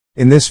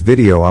In this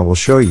video I will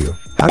show you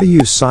how to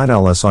use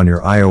Signulous on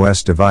your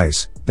iOS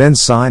device, then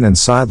sign and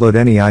sideload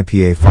any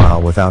IPA file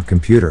without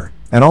computer,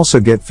 and also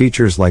get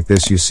features like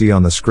this you see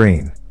on the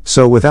screen.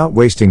 So without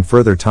wasting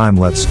further time,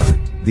 let's start.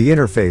 The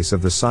interface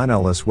of the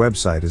Signulous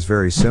website is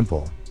very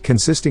simple,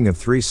 consisting of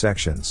 3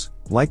 sections,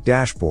 like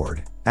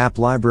Dashboard, App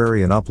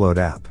Library and Upload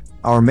App.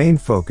 Our main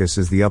focus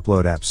is the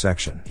Upload App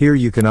section. Here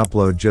you can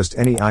upload just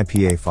any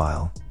IPA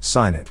file,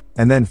 sign it,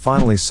 and then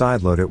finally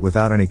sideload it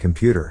without any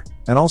computer,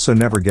 and also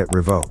never get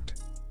revoked.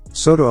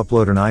 So to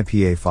upload an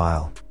IPA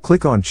file,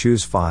 click on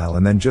Choose File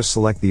and then just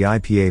select the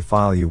IPA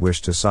file you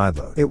wish to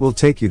sideload. It will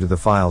take you to the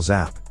Files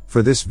app.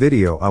 For this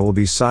video I will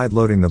be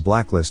sideloading the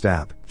Blacklist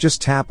app.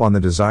 Just tap on the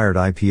desired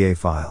IPA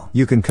file.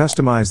 You can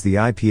customize the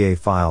IPA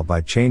file by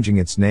changing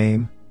its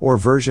name, or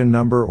version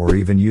number, or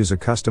even use a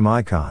custom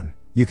icon.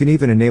 You can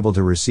even enable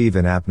to receive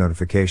in-app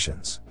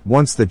notifications.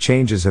 Once the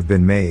changes have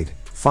been made,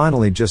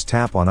 finally just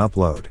tap on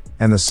Upload,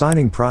 and the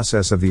signing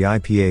process of the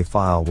IPA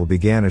file will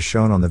begin as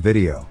shown on the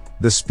video.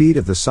 The speed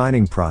of the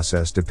signing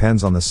process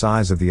depends on the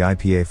size of the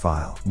IPA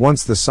file.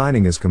 Once the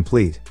signing is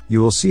complete,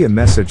 you will see a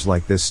message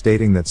like this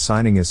stating that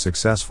signing is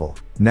successful.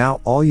 Now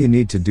all you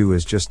need to do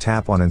is just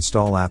tap on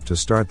Install App to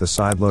start the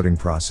sideloading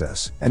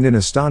process, and in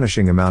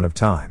astonishing amount of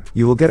time,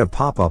 you will get a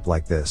pop-up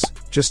like this.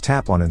 Just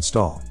tap on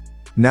Install.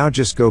 Now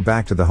just go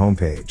back to the home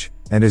page,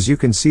 and as you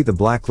can see the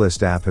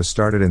Blacklist app has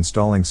started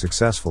installing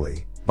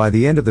successfully. By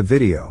the end of the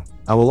video,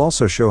 I will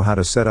also show how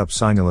to set up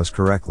Signulous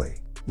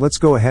correctly. Let's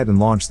go ahead and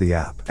launch the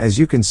app. As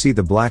you can see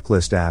the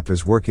Blacklist app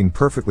is working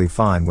perfectly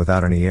fine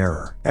without any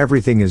error.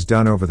 Everything is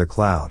done over the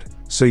cloud,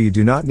 so you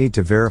do not need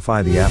to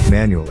verify the app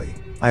manually.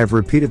 I have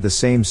repeated the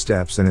same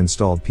steps and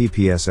installed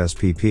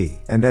PPSSPP.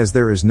 And as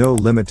there is no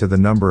limit to the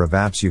number of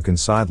apps you can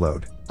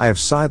sideload, I have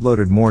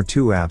sideloaded more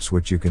 2 apps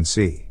which you can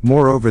see.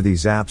 Moreover,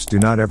 these apps do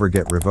not ever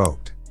get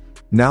revoked.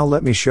 Now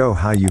let me show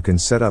how you can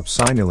set up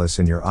Signulous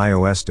in your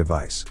iOS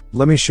device.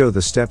 Let me show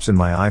the steps in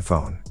my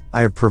iPhone.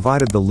 I have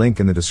provided the link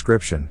in the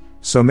description,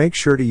 so make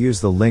sure to use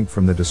the link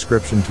from the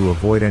description to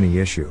avoid any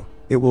issue.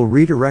 It will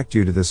redirect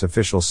you to this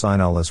official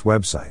Signulous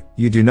website.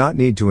 You do not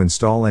need to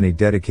install any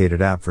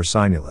dedicated app for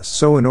Signulous.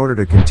 So in order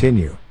to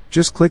continue,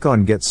 just click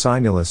on Get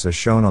Signulous as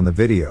shown on the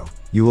video.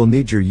 You will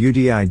need your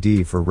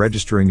UDID for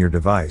registering your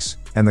device,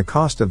 and the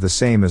cost of the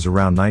same is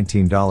around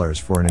 $19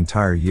 for an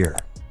entire year.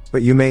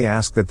 But you may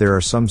ask that there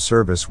are some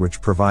service which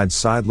provides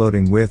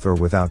sideloading with or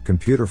without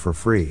computer for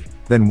free,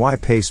 then why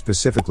pay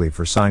specifically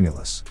for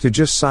Signulous? To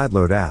just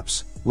sideload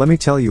apps, let me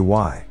tell you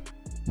why.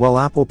 Well,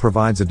 Apple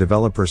provides a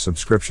developer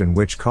subscription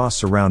which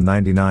costs around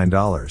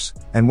 $99,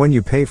 and when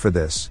you pay for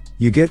this,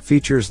 you get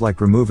features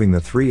like removing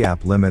the 3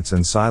 app limits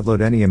and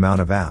sideload any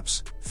amount of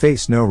apps,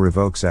 face no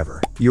revokes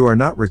ever. You are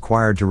not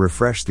required to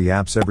refresh the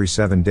apps every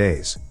 7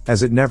 days,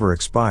 as it never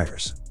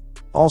expires.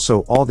 Also,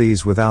 all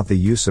these without the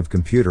use of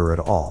computer at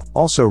all.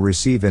 Also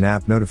receive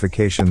in-app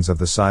notifications of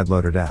the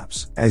sideloaded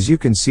apps. As you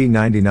can see,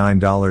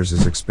 $99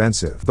 is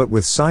expensive, but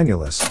with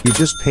Signulous, you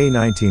just pay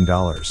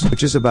 $19,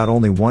 which is about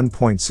only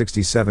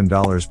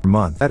 $1.67 per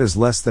month. That is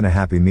less than a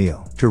Happy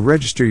Meal. To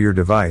register your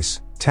device,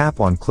 tap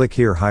on Click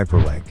Here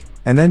Hyperlink,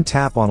 and then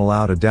tap on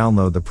Allow to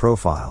download the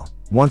profile.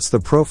 Once the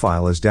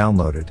profile is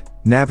downloaded,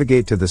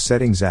 navigate to the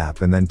Settings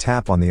app and then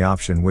tap on the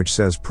option which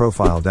says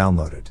Profile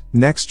Downloaded.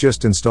 Next,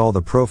 just install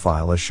the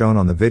profile as shown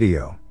on the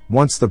video.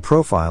 Once the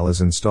profile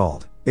is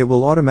installed, it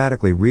will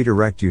automatically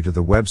redirect you to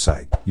the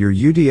website. Your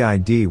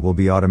UDID will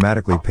be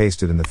automatically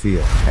pasted in the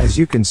field. As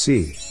you can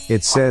see,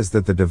 it says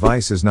that the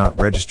device is not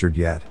registered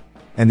yet,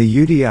 and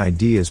the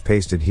UDID is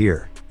pasted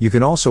here. You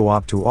can also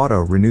opt to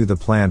auto-renew the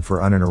plan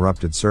for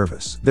uninterrupted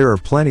service. There are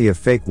plenty of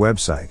fake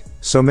websites,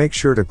 so make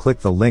sure to click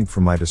the link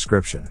from my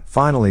description.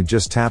 Finally,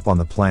 just tap on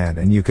the plan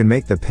and you can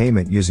make the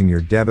payment using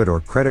your debit or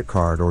credit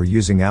card or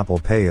using Apple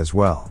Pay as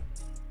well.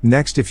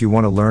 Next, if you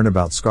want to learn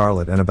about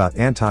Scarlet and about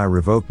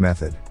anti-revoke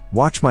method,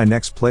 watch my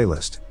next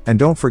playlist, and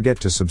don't forget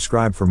to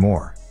subscribe for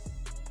more.